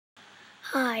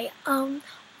Hi,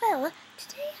 well,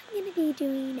 today I'm going to be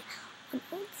doing an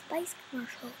Old Spice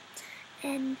commercial,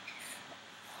 and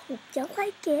hope you'll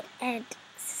like it and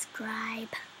subscribe.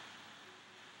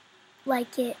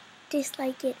 Like it,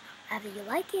 dislike it, whether you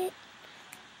like it.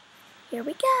 Here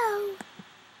we go.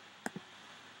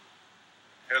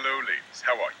 Hello, ladies.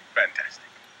 How are you? Fantastic.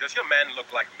 Does your man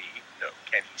look like me? No.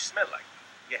 Can he smell like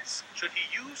me? Yes. Should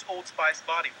he use Old Spice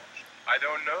body wash? I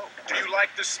don't know. Do you like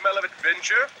the smell of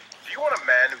adventure? Do you want a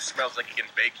man who smells like he can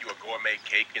bake you a gourmet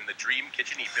cake in the dream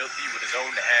kitchen he built for you with his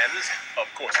own hands? Of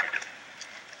course you do.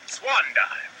 Swan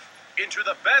dive into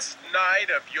the best night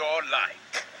of your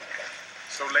life.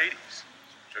 So, ladies,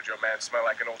 should your man smell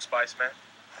like an Old Spice man?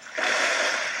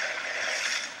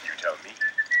 You tell me.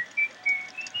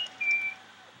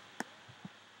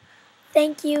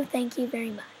 Thank you very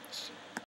much.